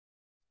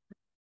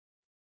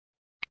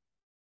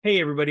Hey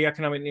everybody,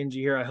 Economic Ninja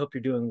here. I hope you're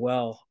doing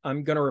well.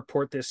 I'm going to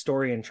report this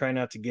story and try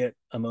not to get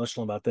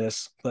emotional about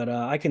this, but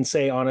I can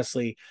say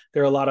honestly,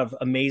 there are a lot of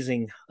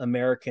amazing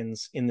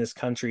Americans in this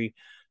country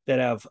that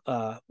have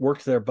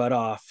worked their butt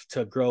off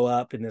to grow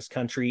up in this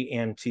country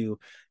and to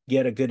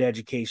get a good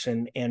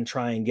education and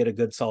try and get a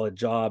good solid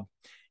job.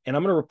 And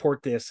I'm going to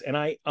report this, and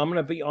I'm going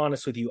to be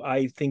honest with you.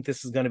 I think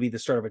this is going to be the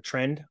start of a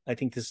trend. I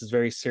think this is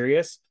very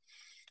serious,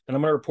 and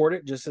I'm going to report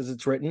it just as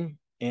it's written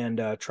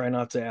and try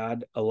not to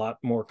add a lot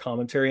more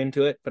commentary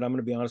into it. But I'm going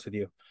to be honest with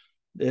you,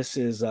 this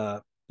is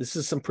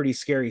some pretty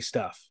scary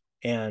stuff,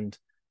 and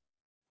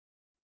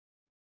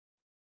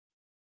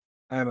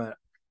I'm a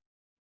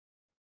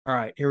all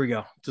right. Here we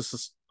go.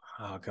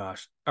 Oh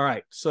gosh. All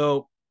right.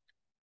 So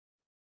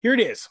here it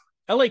is.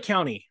 L.A.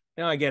 County.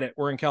 Now I get it.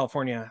 We're in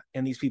California,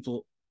 and these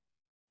people.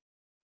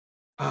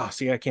 Oh,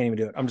 see, I can't even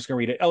do it. I'm just going to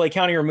read it. L.A.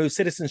 County removes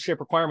citizenship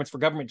requirements for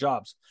government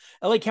jobs.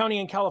 L.A. County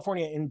and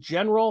California in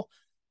general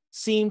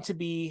seem to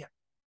be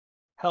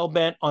hell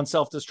bent on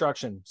self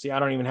destruction. See, I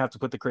don't even have to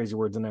put the crazy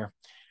words in there.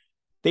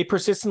 They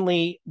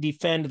persistently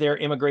defend their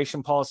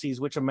immigration policies,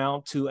 which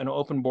amount to an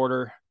open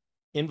border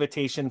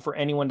invitation for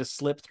anyone to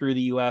slip through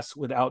the U.S.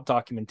 without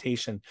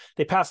documentation.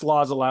 They pass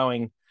laws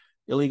allowing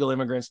illegal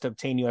immigrants to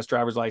obtain U.S.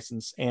 driver's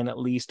license, and at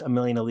least 1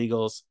 million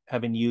illegals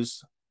have been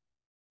used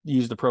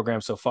the program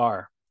so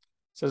far.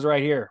 It says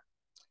right here.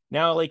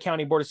 Now, LA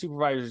County Board of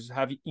Supervisors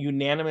have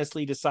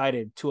unanimously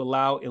decided to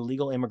allow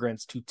illegal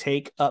immigrants to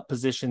take up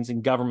positions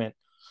in government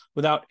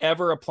without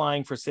ever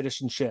applying for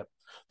citizenship.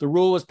 The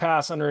rule was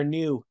passed under a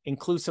new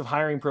inclusive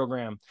hiring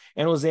program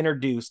and was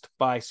introduced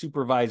by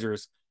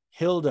supervisors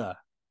Hilda,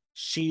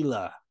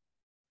 Sheila.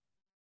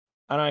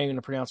 I'm not even going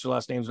to pronounce her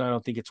last names, and I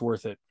don't think it's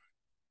worth it.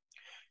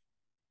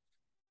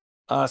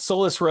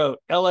 Solis wrote,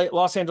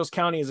 Los Angeles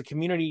County is a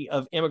community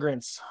of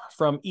immigrants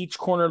from each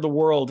corner of the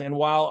world. And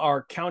while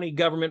our county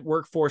government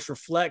workforce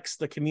reflects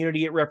the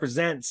community it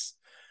represents,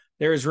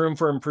 there is room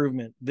for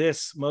improvement.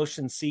 This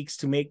motion seeks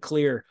to make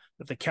clear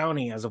that the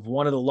county, as of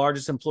one of the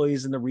largest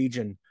employees in the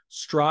region,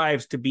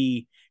 strives to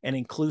be an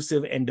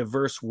inclusive and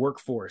diverse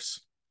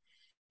workforce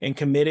and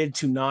committed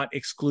to not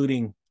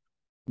excluding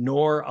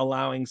nor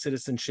allowing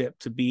citizenship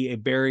to be a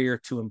barrier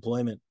to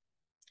employment.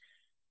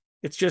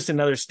 It's just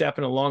another step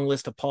in a long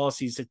list of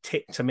policies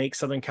to make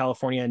Southern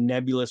California a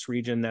nebulous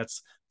region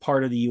that's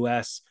part of the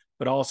U.S.,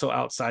 but also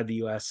outside the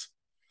U.S.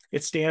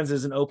 It stands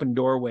as an open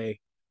doorway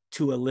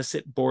to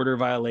illicit border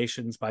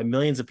violations by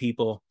millions of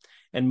people,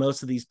 and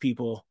most of these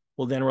people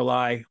will then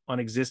rely on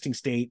existing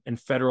state and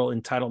federal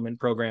entitlement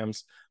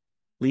programs,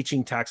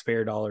 leeching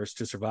taxpayer dollars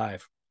to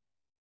survive.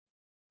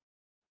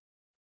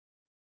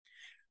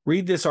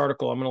 Read this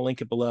article. I'm going to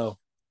link it below.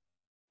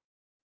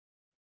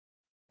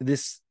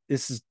 This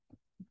is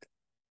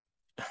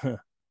this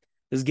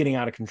is getting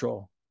out of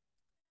control.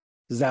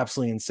 This is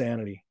absolutely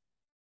insanity.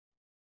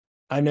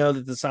 I know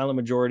that the silent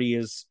majority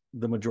is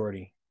the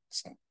majority.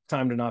 It's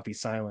time to not be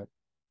silent.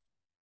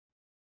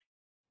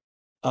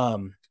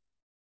 I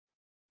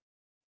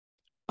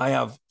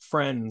have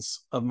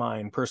friends of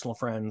mine, personal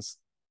friends,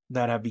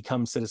 that have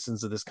become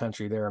citizens of this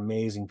country. They're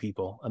amazing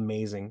people,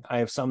 amazing. I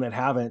have some that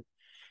haven't,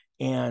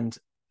 and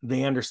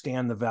they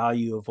understand the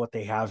value of what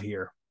they have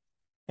here,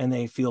 and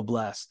they feel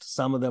blessed.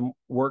 Some of them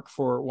work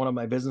for one of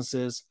my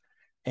businesses,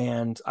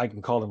 and I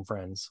can call them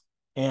friends.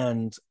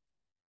 And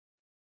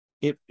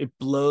it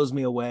blows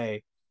me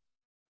away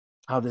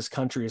how this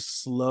country is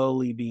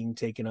slowly being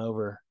taken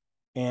over,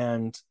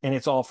 and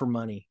it's all for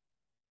money.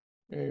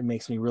 It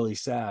makes me really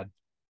sad.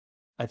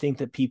 I think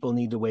that people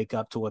need to wake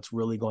up to what's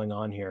really going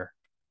on here.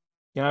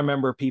 I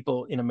remember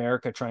people in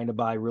America trying to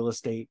buy real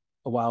estate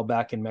a while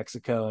back in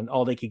Mexico, and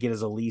all they could get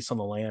is a lease on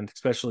the land,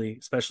 especially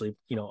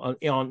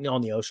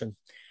on the ocean.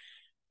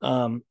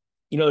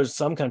 There's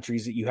some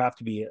countries that you have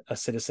to be a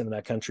citizen of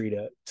that country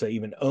to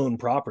even own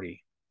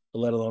property,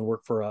 let alone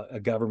work for a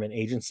government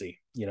agency.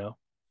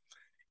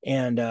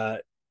 And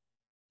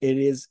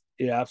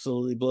it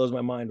absolutely blows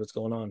my mind what's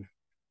going on.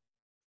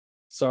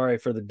 Sorry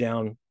for the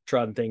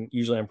downtrodden thing.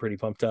 Usually I'm pretty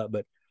pumped up,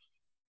 but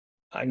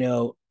I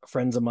know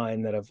friends of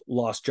mine that have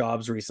lost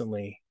jobs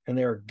recently, and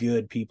they are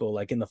good people,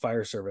 like in the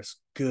fire service,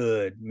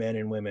 good men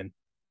and women,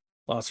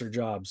 lost their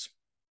jobs.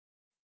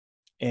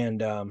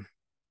 And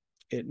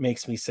it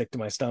makes me sick to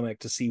my stomach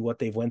to see what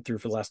they've went through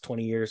for the last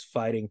 20 years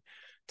fighting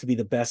to be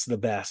the best of the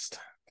best,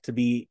 to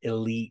be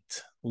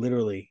elite,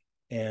 literally.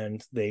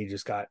 And they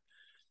just got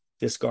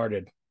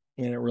discarded.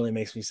 And it really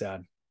makes me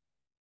sad.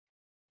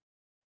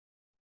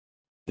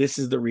 This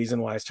is the reason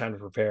why it's time to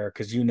prepare,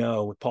 because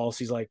with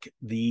policies like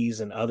these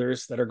and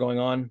others that are going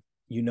on,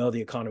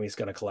 the economy is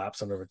going to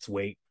collapse under its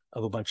weight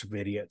of a bunch of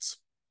idiots.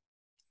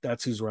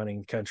 That's who's running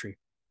the country.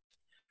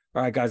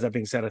 All right, guys, that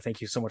being said, I thank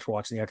you so much for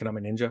watching the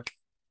Economic Ninja.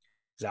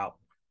 He's out.